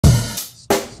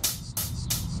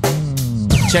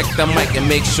Check the mic and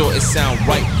make sure it sound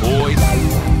right, boys.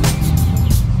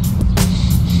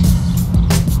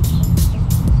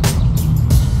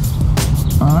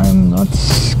 I'm not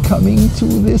coming to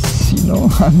this, you know,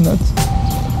 I'm not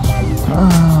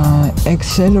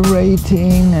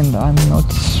accelerating and I'm not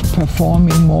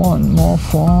performing more and more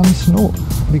forms, no,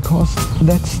 because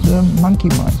that's the monkey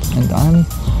mind, and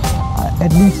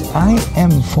at least I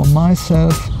am for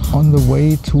myself on the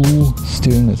way to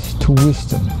stillness, to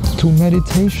wisdom, to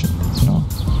meditation, you know.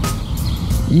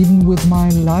 Even with my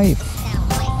life,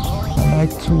 I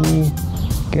like to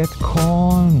get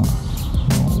calmer, you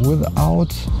know,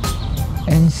 without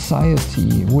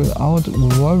anxiety, without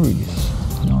worries,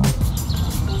 you know.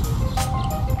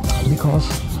 Because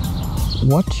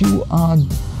what you are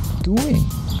doing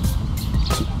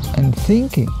and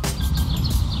thinking,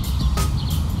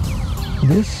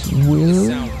 this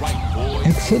will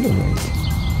accelerate.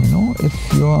 You know,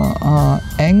 if you are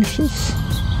anxious,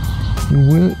 you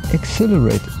will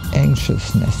accelerate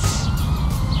anxiousness.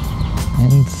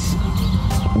 And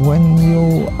when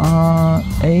you are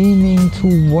aiming to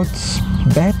what's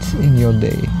bad in your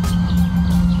day,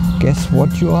 guess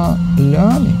what you are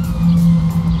learning?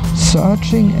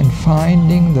 Searching and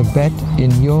finding the bad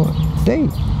in your day.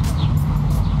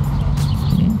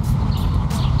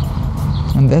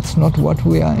 And that's not what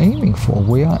we are aiming for.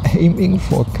 We are aiming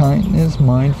for kindness,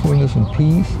 mindfulness and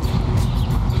peace.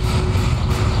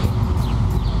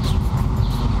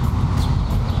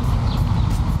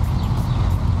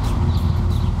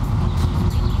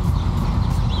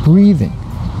 Breathing.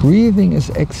 Breathing is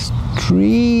extremely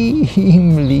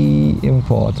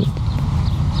important.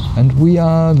 And we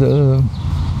are the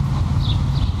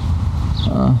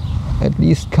at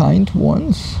least kind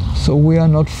ones, so we are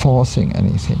not forcing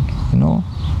anything, you know.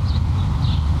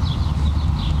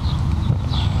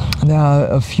 There are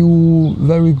a few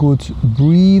very good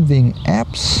breathing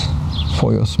apps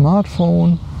for your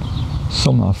smartphone.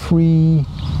 Some are free,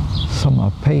 some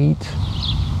are paid,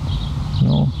 you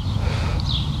know.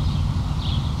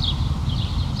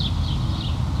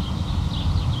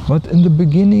 But in the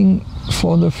beginning,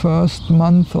 for the first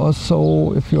month or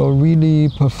so, if you're really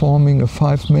performing a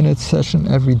 5-minute session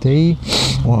every day,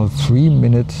 or a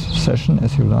 3-minute session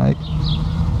as you like,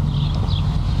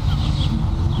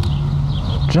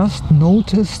 just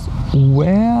notice,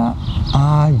 where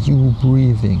are you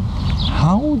breathing?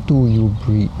 How do you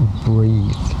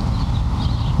breathe?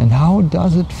 And how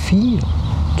does it feel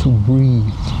to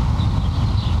breathe?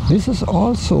 This is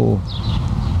also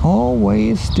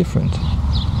always different.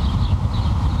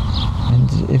 And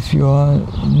if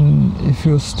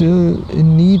you're still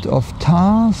in need of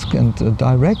task and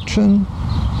direction,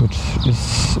 which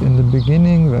is in the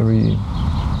beginning very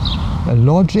a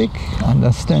logic,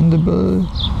 understandable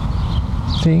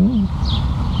thing,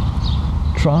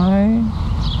 try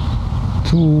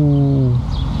to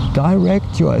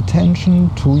direct your attention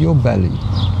to your belly.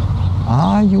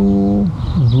 Are you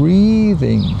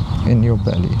breathing in your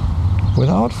belly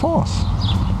without force?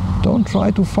 Don't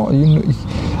try to force. You know,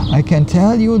 I can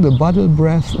tell you the butthole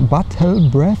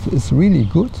breath is really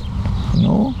good, you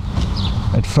know.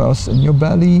 At first in your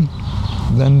belly,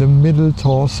 then the middle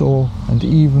torso and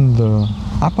even the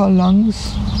upper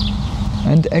lungs,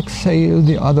 and exhale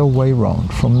the other way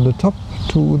round, from the top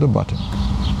to the bottom.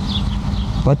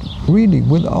 But really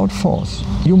without force.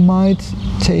 You might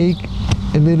take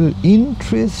a little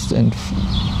interest and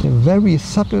a very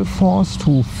subtle force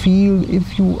to feel,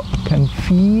 if you can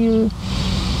feel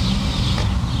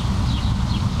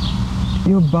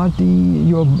your body,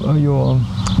 your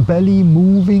belly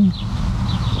moving,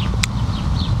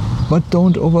 but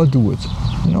don't overdo it,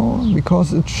 you know,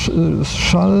 because it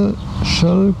shall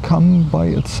come by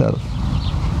itself.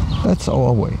 That's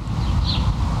our way.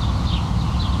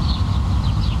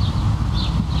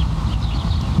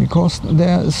 Because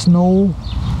there is no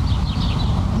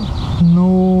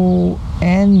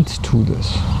end to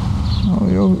this.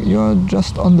 No, you're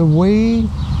just on the way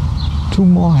to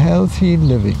more healthy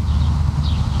living.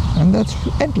 And that's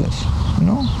endless, you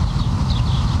know.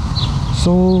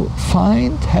 So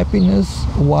find happiness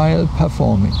while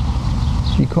performing,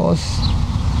 because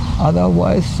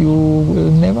otherwise you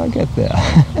will never get there.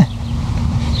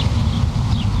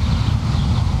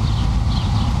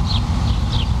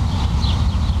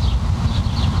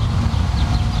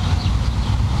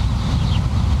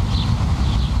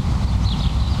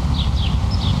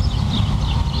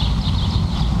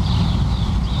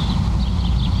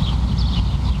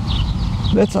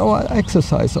 That's our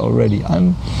exercise already.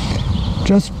 I'm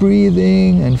just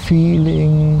breathing and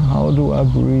feeling, how do I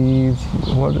breathe,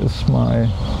 what is my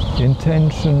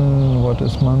intention, what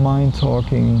is my mind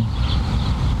talking.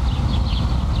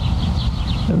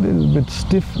 a little bit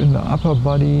stiff in the upper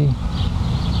body.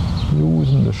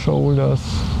 Loosen the shoulders.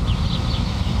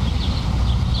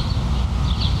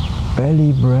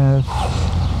 Belly breath.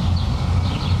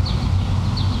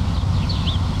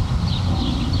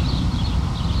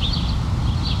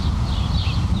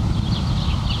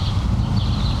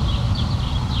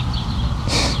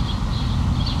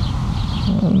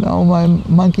 Now my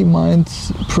monkey mind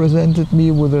presented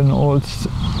me with an old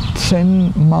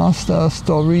Zen master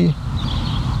story.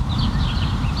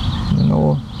 You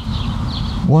know,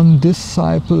 one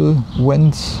disciple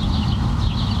went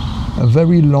a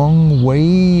very long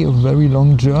way, a very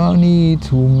long journey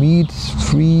to meet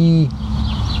 3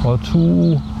 or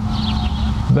 2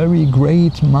 very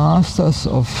great masters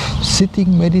of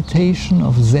sitting meditation,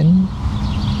 of Zen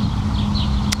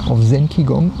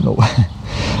Qigong, no,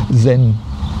 Zen,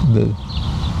 the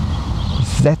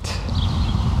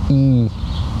Z-E-N,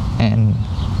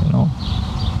 you know.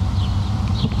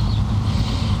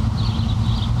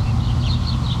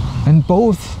 And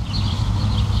both,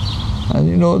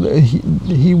 you know,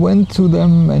 he went to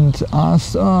them and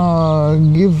asked,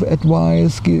 give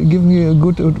advice, give me a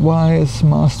good advice,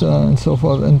 master, and so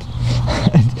forth. And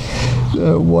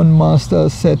one master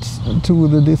said to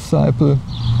the disciple,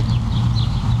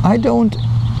 I don't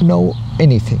know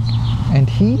anything, and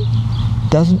he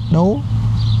doesn't know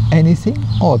anything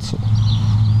also.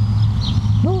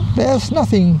 No, there's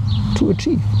nothing to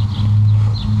achieve.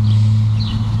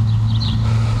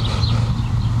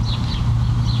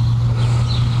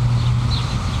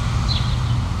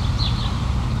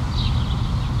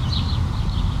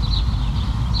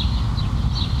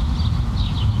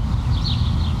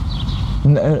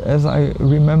 And as I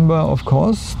remember, of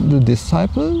course, the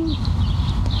disciple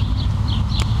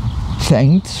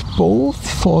thanked both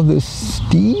for this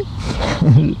deep,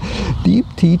 deep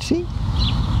teaching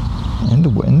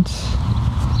and went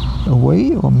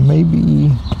away, or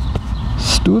maybe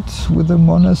stood with the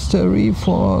monastery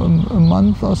for a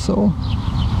month or so.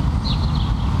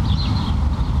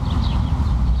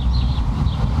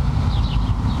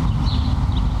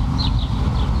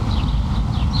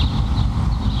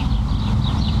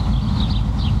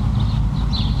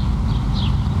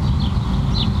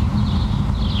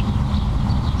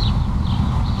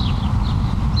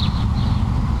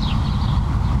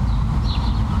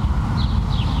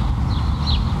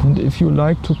 And if you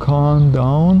like to calm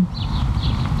down,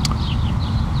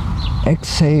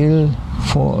 exhale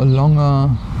for a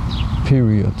longer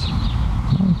period.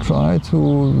 Try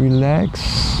to relax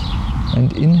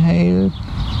and inhale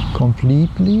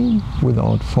completely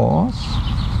without force.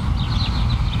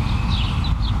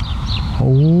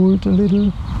 Hold a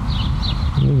little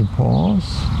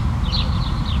pause,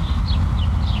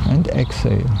 and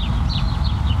exhale.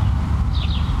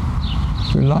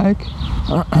 If you like,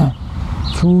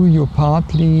 through your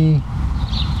partly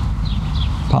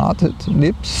parted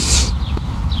lips,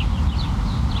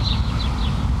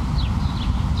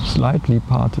 slightly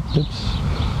parted lips.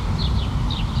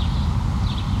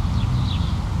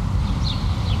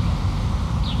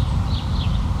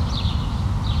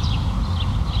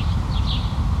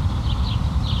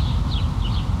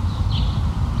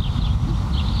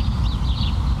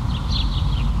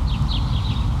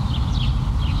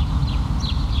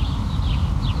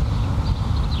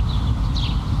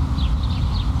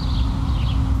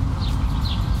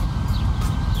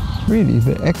 Really,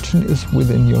 the action is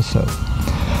within yourself.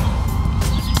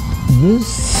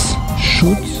 This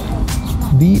should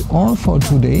be all for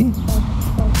today.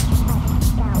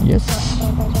 Yes.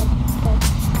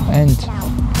 And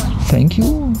thank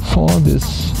you for this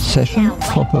session,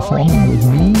 for performing with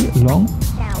me along.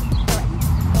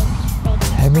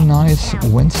 Have a nice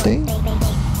Wednesday.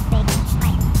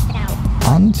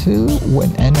 Until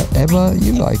whenever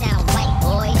you like it.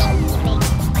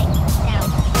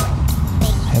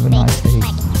 Have a nice day.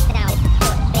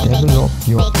 Develop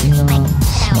your inner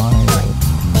smile.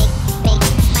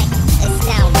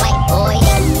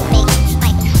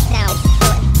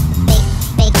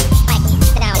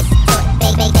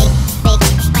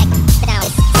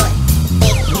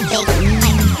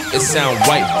 It sound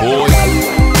right, boy.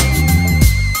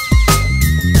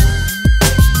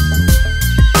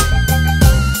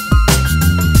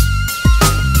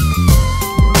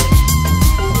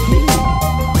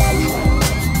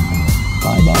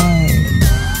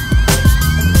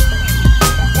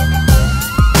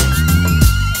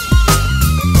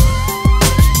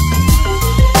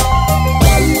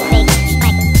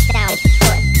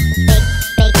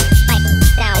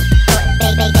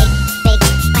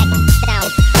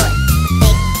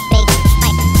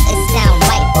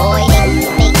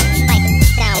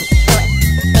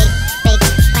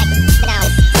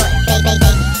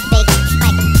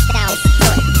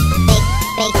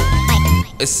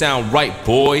 It sound right,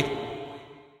 boy.